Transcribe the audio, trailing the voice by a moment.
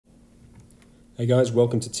Hey guys,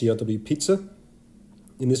 welcome to TRW Pizza.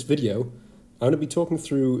 In this video, I'm going to be talking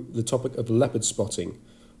through the topic of leopard spotting,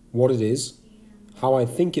 what it is, how I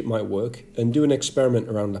think it might work, and do an experiment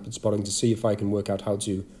around leopard spotting to see if I can work out how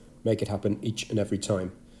to make it happen each and every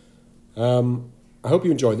time. I hope you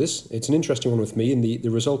enjoy this. It's an interesting one with me, and the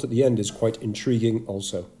result at the end is quite intriguing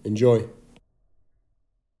also. Enjoy.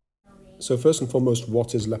 So first and foremost,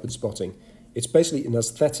 what is leopard spotting? It's basically an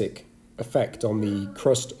aesthetic effect on the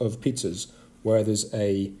crust of pizzas where there's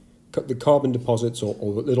the carbon deposits or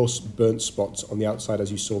little burnt spots on the outside,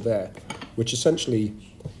 as you saw there, which essentially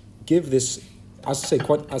give this, as I say,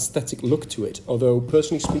 quite aesthetic look to it. Although,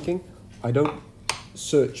 personally speaking, I don't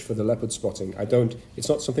search for the leopard spotting. It's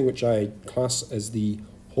not something which I class as the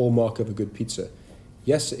hallmark of a good pizza.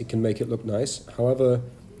 Yes, it can make it look nice. However,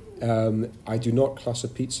 I do not class a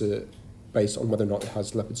pizza based on whether or not it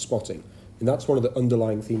has leopard spotting. And that's one of the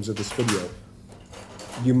underlying themes of this video.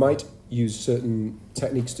 You might use certain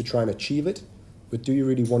techniques to try and achieve it, but do you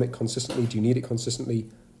really want it consistently? Do you need it consistently?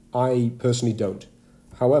 I personally don't.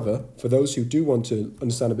 However, for those who do want to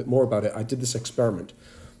understand a bit more about it, I did this experiment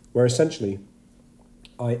where essentially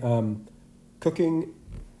I am cooking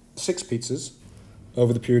 6 pizzas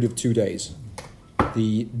over the period of 2 days.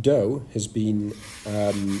 The dough has been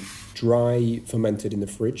dry fermented in the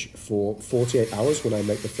fridge for 48 hours when I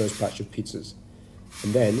make the first batch of pizzas.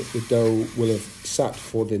 And then the dough will have sat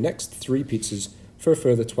for the next 3 pizzas for a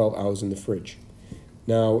further 12 hours in the fridge.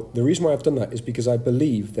 Now, the reason why I've done that is because I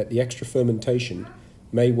believe that the extra fermentation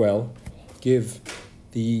may well give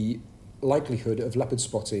the likelihood of leopard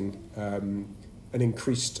spotting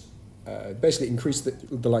basically increase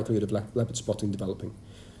the likelihood of leopard spotting developing.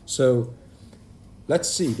 So let's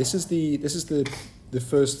see. This is the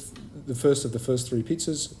first of the first 3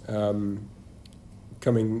 pizzas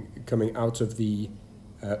coming out of the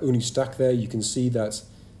Ooni Stack. There you can see that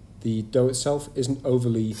the dough itself isn't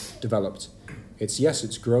overly developed.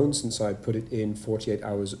 It's grown since I put it in 48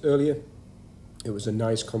 hours earlier. It was a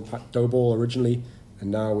nice compact dough ball originally,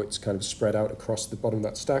 and now it's kind of spread out across the bottom of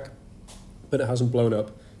that stack, but it hasn't blown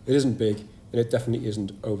up, it isn't big, and it definitely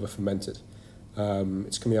isn't over fermented.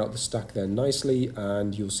 It's coming out of the stack there nicely,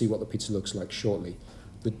 and you'll see what the pizza looks like shortly.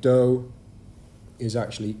 The dough is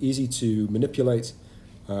actually easy to manipulate,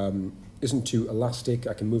 isn't too elastic,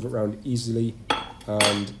 I can move it around easily,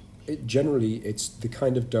 and it's the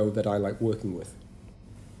kind of dough that I like working with.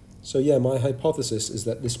 So yeah, my hypothesis is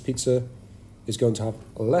that this pizza is going to have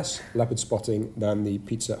less leopard spotting than the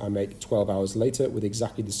pizza I make 12 hours later with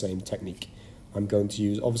exactly the same technique. I'm going to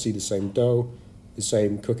use obviously the same dough, the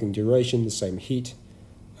same cooking duration, the same heat,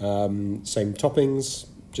 same toppings,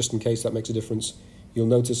 just in case that makes a difference. You'll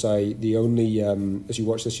notice as you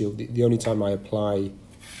watch this, the only time I apply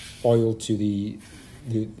oil to the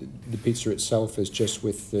pizza itself is just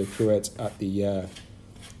with the cruet at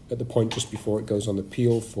the point just before it goes on the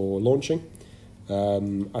peel for launching.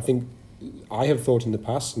 I think I have thought in the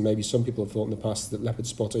past, and maybe some people have thought in the past, that leopard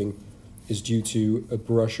spotting is due to a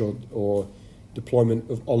brush or deployment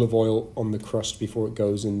of olive oil on the crust before it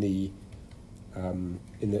goes in the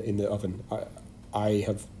oven. I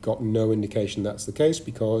have got no indication that's the case,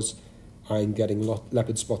 because I'm getting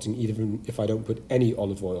leopard spotting even if I don't put any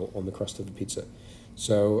olive oil on the crust of the pizza.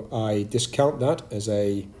 So I discount that as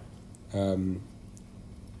a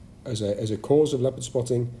cause of leopard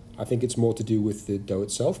spotting. I think it's more to do with the dough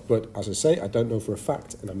itself, but as I say, I don't know for a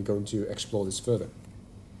fact, and I'm going to explore this further.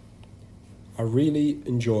 I really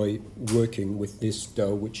enjoy working with this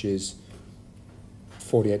dough, which is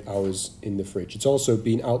 48 hours in the fridge. It's also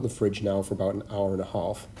been out the fridge now for about an hour and a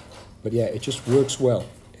half, but yeah, it just works well.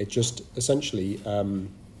 It just essentially,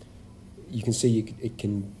 you can see it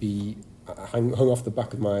can be hung off the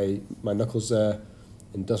back of my knuckles there,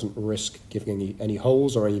 and doesn't risk giving any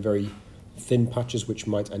holes or any very thin patches, which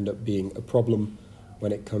might end up being a problem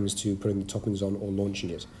when it comes to putting the toppings on or launching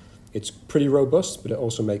it. It's pretty robust, but it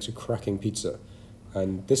also makes a cracking pizza.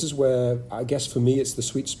 And this is where, I guess for me, it's the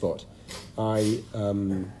sweet spot. I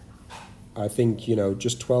think,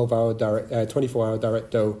 just 24-hour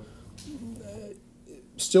direct dough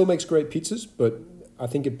still makes great pizzas, but I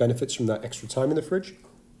think it benefits from that extra time in the fridge.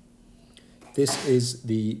 This is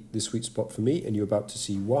the sweet spot for me, and you're about to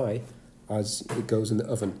see why as it goes in the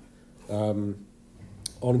oven.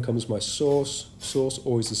 On comes my sauce. Sauce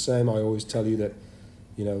always the same. I always tell you that,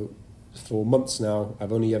 for months now,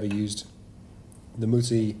 I've only ever used the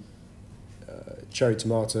Muti cherry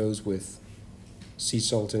tomatoes with sea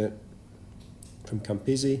salt in it from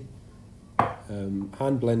Campisi.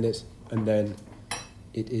 Hand blend it, and then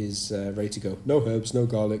it is ready to go. No herbs, no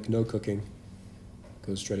garlic, no cooking.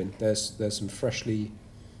 Goes straight in. There's some freshly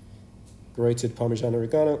grated Parmesan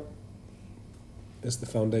oregano. as the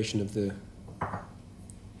foundation of the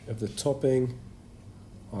topping.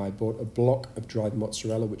 I bought a block of dried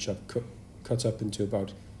mozzarella, which I've cut up into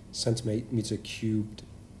about centimetre cubed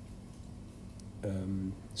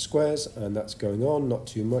squares, and that's going on. Not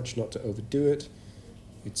too much, not to overdo it.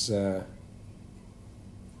 It's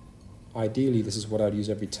ideally this is what I'd use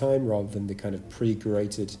every time, rather than the kind of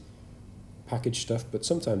pre-grated packaged stuff. But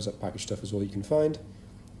sometimes that packaged stuff is all you can find,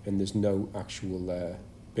 and there's no actual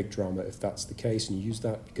big drama if that's the case, and you use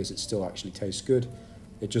that because it still actually tastes good.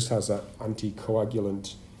 It just has that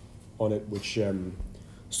anticoagulant on it, which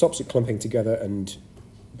stops it clumping together and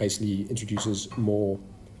basically introduces more,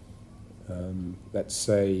 let's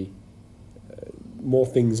say, more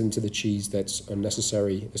things into the cheese that's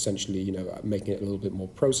unnecessary, essentially, you know, making it a little bit more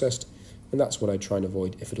processed. And that's what I try and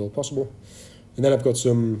avoid if at all possible. And then I've got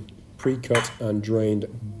some pre-cut and drained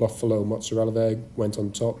buffalo mozzarella there, went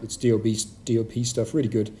on top. It's DOP stuff, really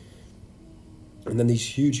good. And then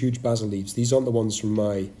these huge basil leaves. These aren't the ones from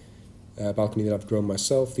my balcony that I've grown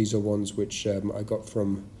myself. These are ones which I got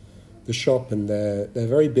from the shop, and they're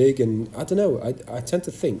very big, and I don't know, I tend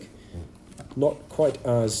to think not quite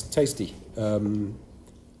as tasty.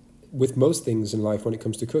 With most things in life when it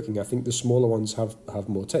comes to cooking, I think the smaller ones have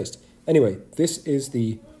more taste. Anyway, this is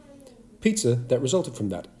the pizza that resulted from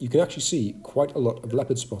that. You can actually see quite a lot of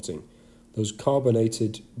leopard spotting. Those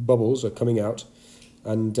carbonated bubbles are coming out,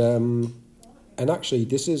 and actually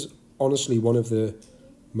this is honestly one of the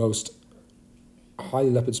most highly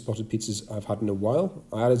leopard spotted pizzas I've had in a while.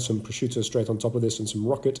 I added some prosciutto straight on top of this and some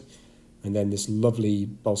rocket, and then this lovely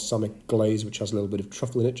balsamic glaze which has a little bit of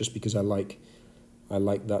truffle in it, just because I like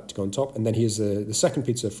that to go on top. And then here's the second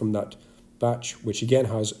pizza from that batch, which again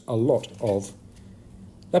has a lot of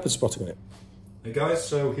leopard spotting on it. Hey guys,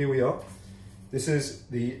 so here we are. This is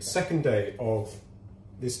the second day of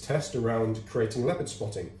this test around creating leopard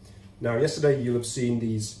spotting. Now, yesterday you'll have seen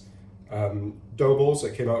these dough balls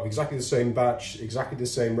that came out of exactly the same batch, exactly the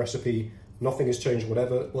same recipe. Nothing has changed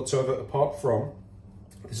whatsoever, apart from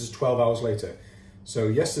this is 12 hours later. So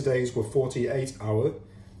yesterday's were 48-hour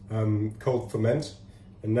cold ferment,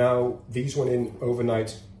 and now these went in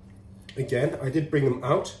overnight. Again, I did bring them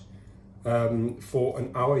out for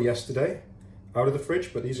an hour yesterday out of the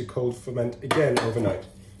fridge, but these are cold ferment again overnight.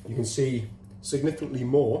 You can see significantly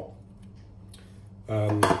more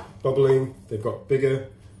bubbling. They've got bigger.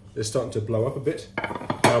 They're starting to blow up a bit.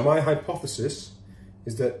 Now, my hypothesis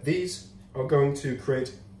is that these are going to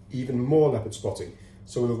create even more leopard spotting.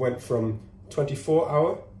 So we went from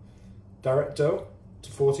 24-hour direct dough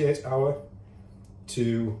to 48-hour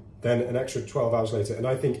to then an extra 12 hours later. And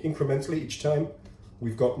I think incrementally each time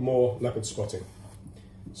we've got more leopard spotting.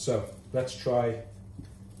 So let's try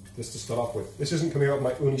this to start off with. This isn't coming out of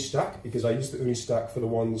my Ooni Stack because I used the Ooni Stack for the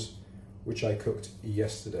ones which I cooked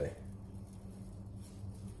yesterday.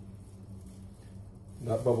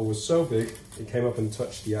 That bubble was so big, it came up and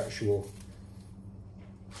touched the actual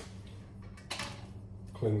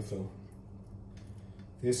cling film.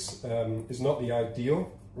 This is not the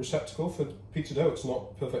ideal receptacle for pizza dough. It's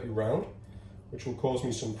not perfectly round, which will cause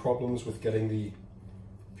me some problems with getting the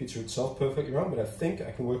pizza itself perfectly round, but I think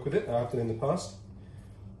I can work with it. I have done in the past.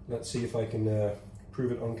 Let's see if I can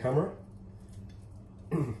prove it on camera.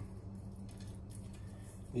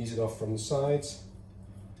 Ease it off from the sides.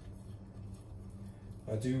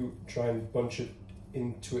 I do try and bunch it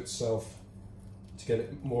into itself to get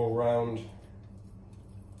it more round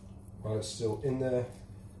while it's still in there.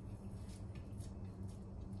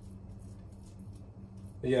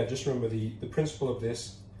 But yeah, just remember the principle of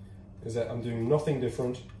this is that I'm doing nothing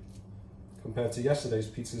different compared to yesterday's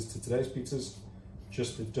pizzas to today's pizzas.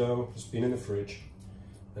 Just the dough has been in the fridge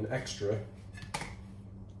an extra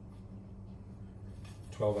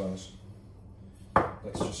 12 hours.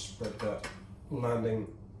 Let's just spread that landing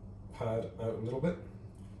pad out a little bit.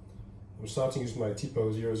 I'm starting using my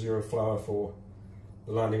Tipo 00 flour for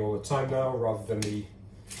the landing all the time now, rather than the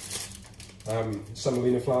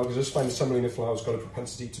semolina flour, because I just find the semolina flour has got a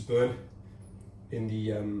propensity to burn in the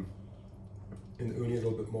uni a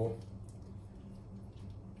little bit more.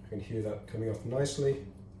 I can hear that coming off nicely.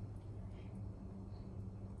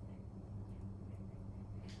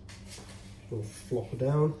 We'll flop it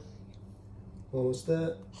down. Almost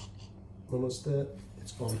there. Almost there.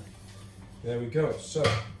 It's on. There we go. So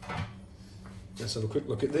let's have a quick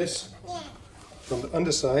look at this. From the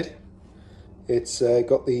underside, it's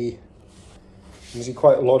got the, you can see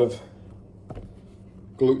quite a lot of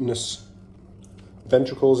glutinous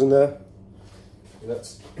ventricles in there.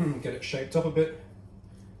 Let's get it shaped up a bit.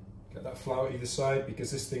 Get that flour either side,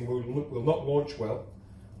 because this thing will not launch well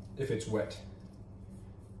if it's wet.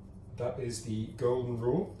 that is the golden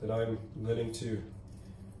rule that I'm learning to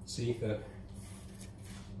see, that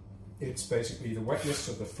it's basically the wetness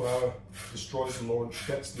of the flour destroys the launch,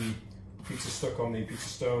 gets the pizza stuck on the pizza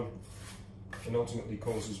stone, and ultimately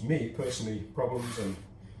causes me personally problems, and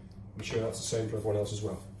I'm sure that's the same for everyone else as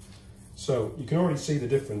well. So you can already see the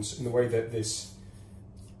difference in the way that this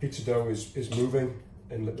pizza dough is moving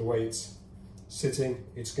and the way it's sitting.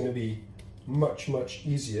 It's going to be much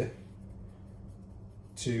easier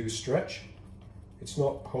to stretch. It's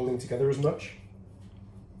not holding together as much.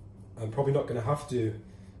 I'm probably not going to have to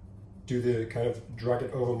do the kind of drag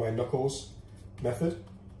it over my knuckles method,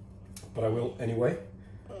 but I will anyway,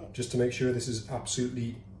 just to make sure this is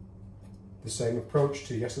absolutely the same approach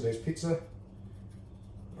to yesterday's pizza.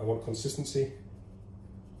 I want consistency.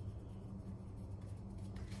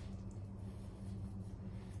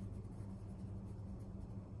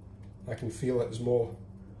 I can feel that there's more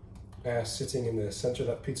air sitting in the center of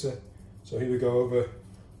that pizza. So here we go,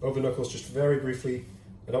 over knuckles, just very briefly.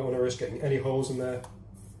 I don't want to risk getting any holes in there.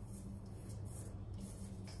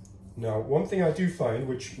 Now, one thing I do find,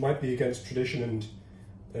 which might be against tradition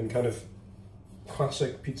and kind of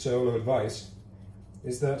classic pizzaolo advice,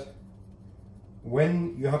 is that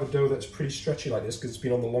when you have a dough that's pretty stretchy like this, because it's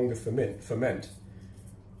been on the longer ferment,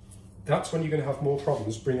 that's when you're going to have more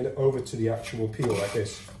problems bringing it over to the actual peel like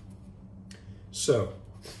this. So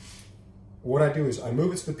what I do is I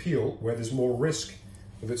move it to the peel where there's more risk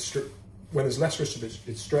of it, when there's less risk of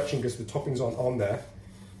it stretching because the toppings aren't on there.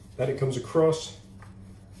 Then it comes across.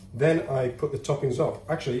 Then I put the toppings up.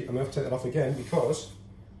 Actually, I'm going to have to take that off again because,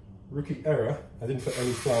 rookie error, I didn't put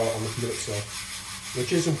any flour on the peel itself,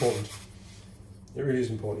 which is important. It really is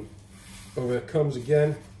important. Over it comes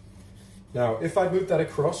again. Now, if I'd moved that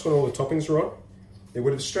across when all the toppings were on, it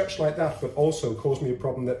would have stretched like that, but also caused me a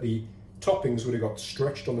problem that the toppings would have got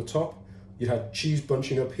stretched on the top. You'd have cheese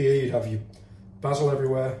bunching up here, you'd have your basil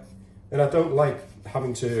everywhere, and I don't like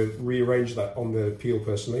having to rearrange that on the peel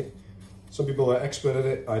personally. Some people are expert at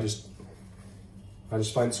it. I just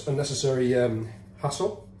find it's unnecessary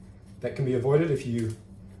hassle that can be avoided if you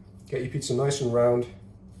get your pizza nice and round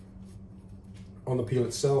on the peel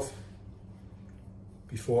itself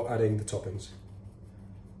before adding the toppings.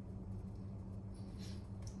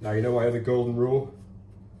 Now you know my other golden rule.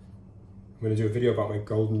 I'm going to do a video about my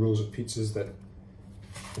golden rules of pizzas that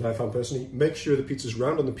I found personally. Make sure the pizza's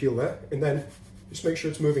round on the peel there, and then just make sure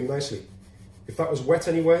it's moving nicely. If that was wet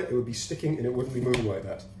anywhere, it would be sticking and it wouldn't be moving like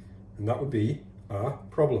that. And that would be our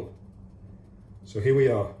problem. So here we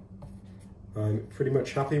are. I'm pretty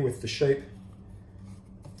much happy with the shape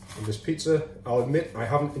of this pizza. I'll admit I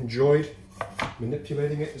haven't enjoyed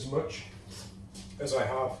manipulating it as much as I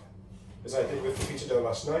did with the pizza dough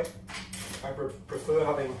last night. I prefer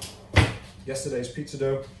having yesterday's pizza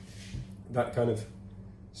dough, that kind of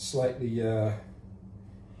slightly,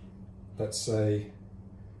 let's say,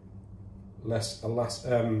 less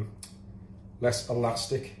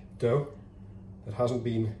elastic dough that hasn't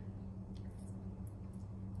been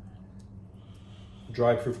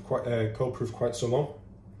cold proof quite so long.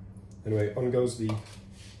 Anyway, on goes the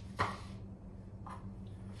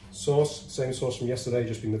sauce, same sauce from yesterday,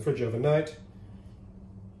 just been in the fridge overnight.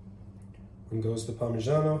 On goes the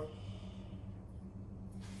Parmigiano.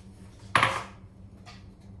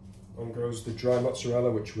 On goes the dry mozzarella,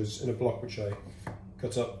 which was in a block, which I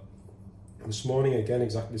cut up this morning. Again,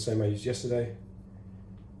 exactly the same I used yesterday.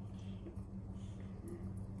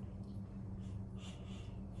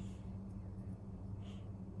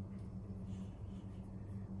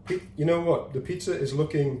 You know what? The pizza is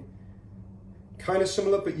looking kind of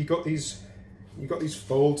similar, but you got these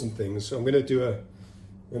folds and things. So I'm going to do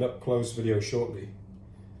an up close video shortly.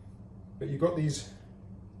 But you got these.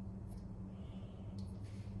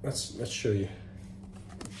 Let's show you.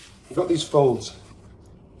 You've got these folds,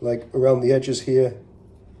 like around the edges here.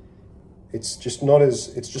 It's just not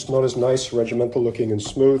as nice, regimental looking and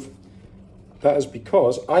smooth. That is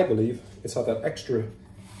because I believe it's had that extra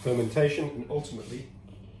fermentation, and ultimately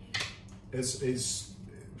is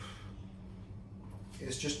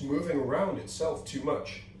just moving around itself too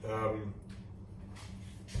much.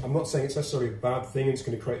 I'm not saying it's necessarily a bad thing, it's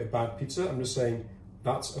going to create a bad pizza. I'm just saying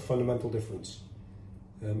that's a fundamental difference.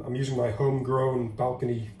 I'm using my homegrown,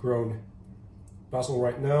 balcony-grown basil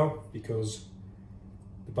right now because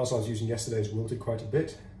the basil I was using yesterday has wilted quite a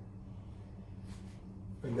bit.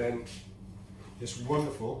 And then this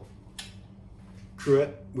wonderful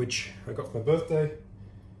cruet, which I got for my birthday.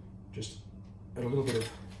 Just add a little bit of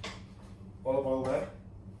olive oil there.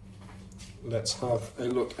 Let's have a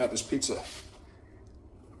look at this pizza.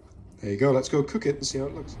 There you go, let's go cook it and see how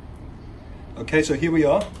it looks. Okay, so here we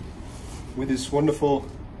are with this wonderful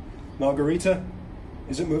margarita.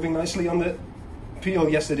 Is it moving nicely on the peel?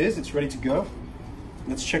 Yes, it is. It's ready to go.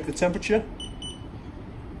 Let's check the temperature.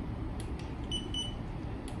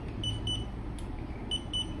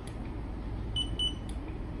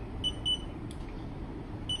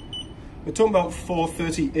 We're talking about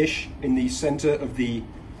 430-ish in the center of the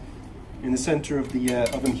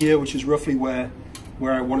oven here, which is roughly where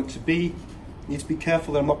I want it to be. Need to be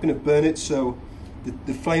careful that I'm not going to burn it, so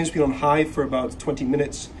the flame's been on high for about 20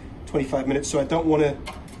 minutes, 25 minutes, so I don't want to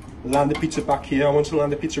land the pizza back here. I want to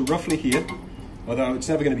land the pizza roughly here, although it's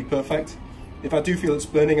never going to be perfect. If I do feel it's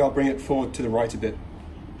burning, I'll bring it forward to the right a bit.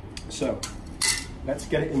 So let's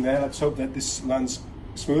get it in there. Let's hope that this lands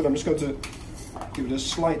smooth. I'm just going to give it a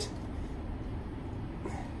slight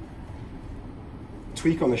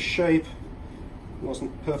tweak on the shape. It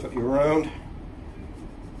wasn't perfectly round.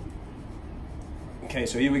 Okay,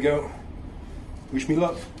 so here we go. Wish me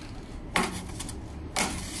luck.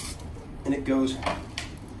 And it goes.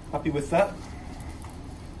 Happy with that.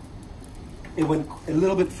 It went a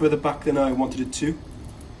little bit further back than I wanted it to,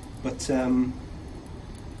 but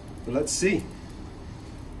let's see.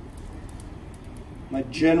 My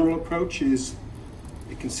general approach is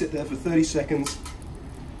it can sit there for 30 seconds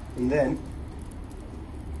and then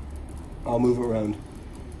I'll move it around.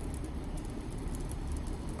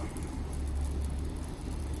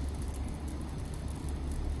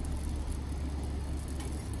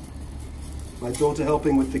 My daughter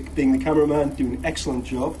helping with being the cameraman, doing an excellent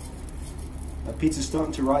job. That pizza's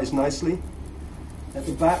starting to rise nicely at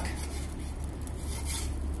the back.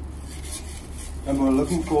 And we're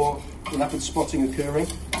looking for leopard spotting occurring,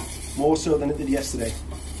 more so than it did yesterday.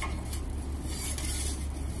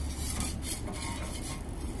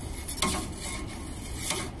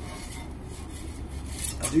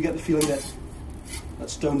 I do get the feeling that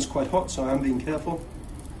that stone's quite hot, so I am being careful.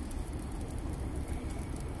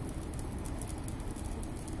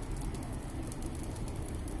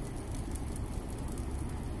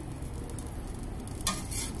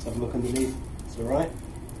 Let's have a look underneath. It's all right.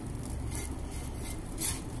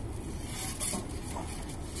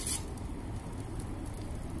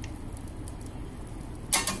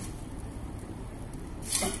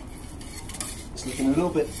 It's looking a little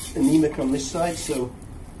bit anemic on this side, so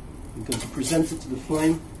I'm going to present it to the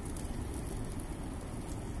flame.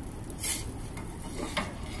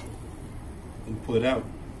 And pull it out.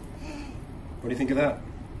 What do you think of that?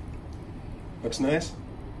 Looks nice.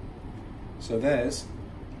 So there's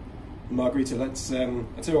the margarita. Let's, I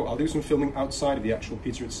tell you what, I'll do some filming outside of the actual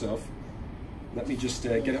pizza itself. Let me just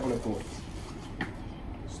get it on a board.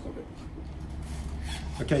 Stop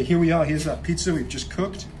it. Okay, here we are. Here's that pizza we've just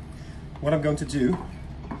cooked. What I'm going to do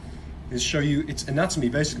is show you its anatomy,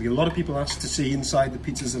 basically. A lot of people ask to see inside the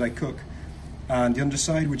pizzas that I cook and the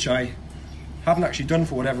underside, which I haven't actually done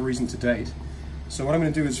for whatever reason to date. So what I'm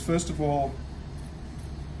going to do is, first of all,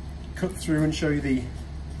 cut through and show you the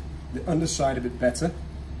underside a bit better.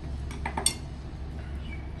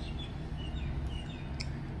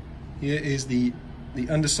 Here is the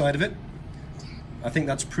underside of it. I think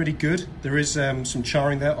that's pretty good. There is some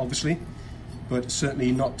charring there, obviously, but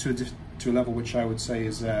certainly not to a level which I would say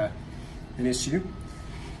is an issue.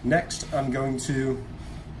 Next, I'm going to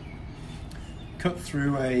cut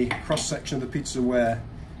through a cross section of the pizza where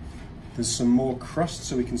there's some more crust,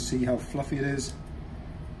 so we can see how fluffy it is.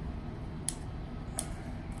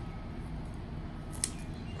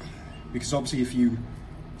 Because obviously if you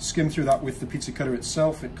skim through that with the pizza cutter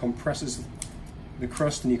itself, it compresses the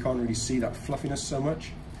crust and you can't really see that fluffiness so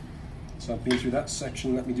much. So I've been through that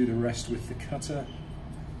section. Let me do the rest with the cutter.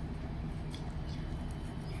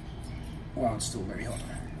 Wow, it's still very hot.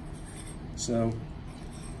 So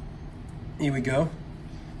here we go.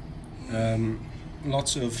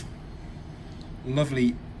 Lots of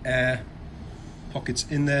lovely air pockets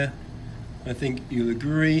in there. I think you'll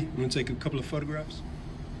agree. I'm going to take a couple of photographs.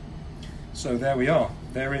 So there we are.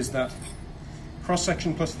 There is that cross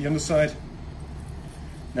section plus the underside.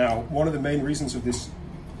 Now, one of the main reasons of this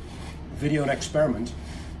video and experiment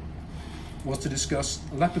was to discuss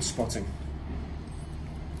leopard spotting.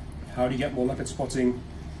 How do you get more leopard spotting?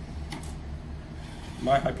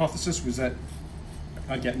 My hypothesis was that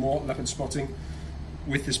I'd get more leopard spotting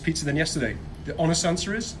with this pizza than yesterday. The honest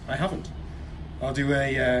answer is, I haven't. I'll do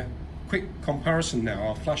a quick comparison now.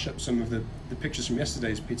 I'll flash up some of the pictures from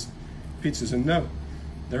yesterday's pizzas, and no,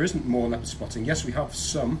 there isn't more leopard spotting. Yes, we have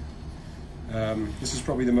some. This is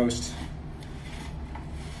probably the most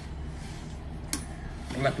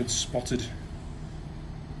leopard spotted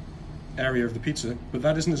area of the pizza, but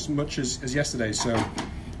that isn't as much as yesterday. So,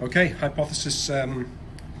 okay, hypothesis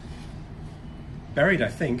buried, I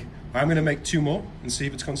think. I'm going to make 2 more and see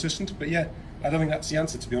if it's consistent, but yeah, I don't think that's the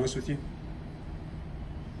answer, to be honest with you.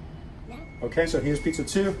 Okay, so here's pizza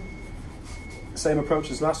 2. Same approach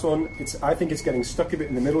as last one. I think it's getting stuck a bit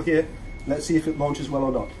in the middle here. Let's see if it launches well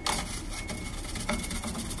or not.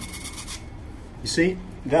 You see,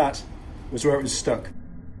 that was where it was stuck.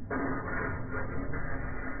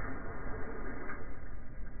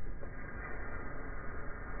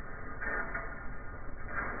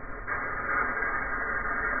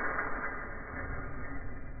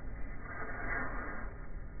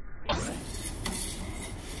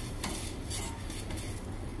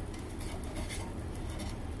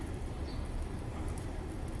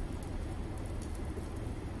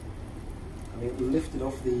 I mean, lift it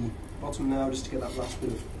off the bottom now just to get that last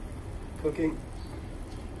bit of cooking.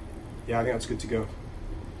 Yeah, I think that's good to go.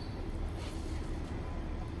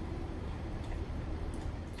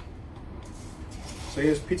 So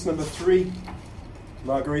here's pizza number 3,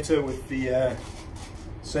 margherita with the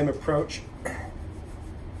same approach.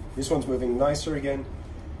 This one's moving nicer again.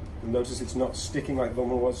 You'll notice it's not sticking like the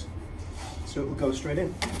other one was, so it will go straight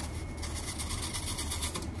in.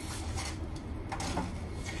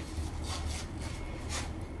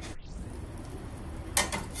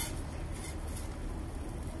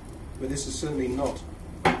 But this is certainly not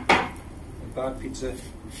a bad pizza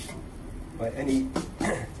by any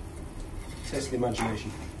test of the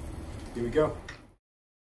imagination. Here we go.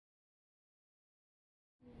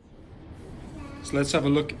 So let's have a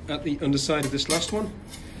look at the underside of this last one.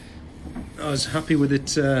 I was happy with it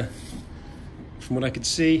from what I could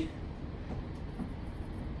see.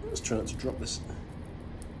 Let's try not to drop this.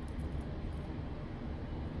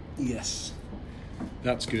 Yes,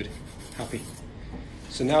 that's good. Happy.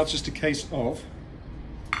 So now it's just a case of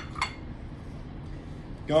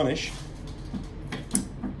garnish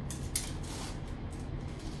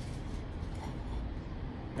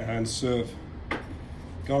and serve.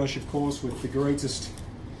 Garnish, of course, with the greatest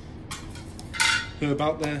herb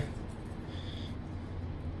out there.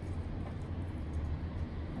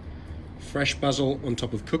 Fresh basil on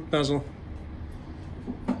top of cooked basil.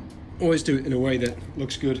 Always do it in a way that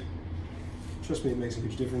looks good. Trust me, it makes a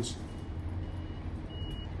huge difference.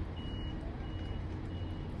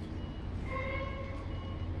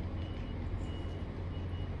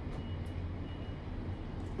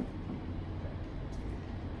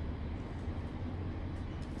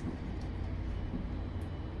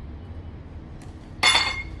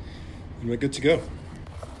 And we're good to go.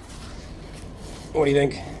 What do you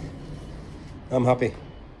think? I'm happy.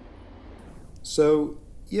 So,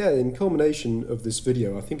 yeah, in culmination of this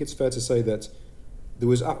video, I think it's fair to say that there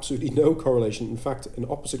was absolutely no correlation, in fact, an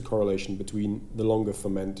opposite correlation between the longer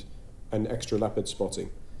ferment and extra leopard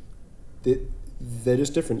spotting. They're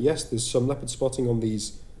just different. Yes, there's some leopard spotting on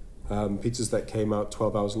these pizzas that came out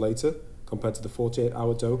 12 hours later compared to the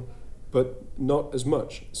 48-hour dough, but not as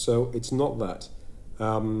much. So it's not that.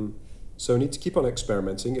 So I need to keep on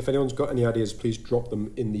experimenting. If anyone's got any ideas, please drop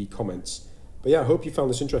them in the comments. But yeah, I hope you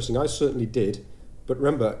found this interesting. I certainly did. But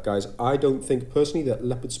remember, guys, I don't think personally that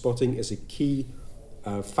leopard spotting is a key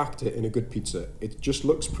factor in a good pizza. It just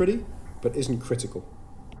looks pretty, but isn't critical.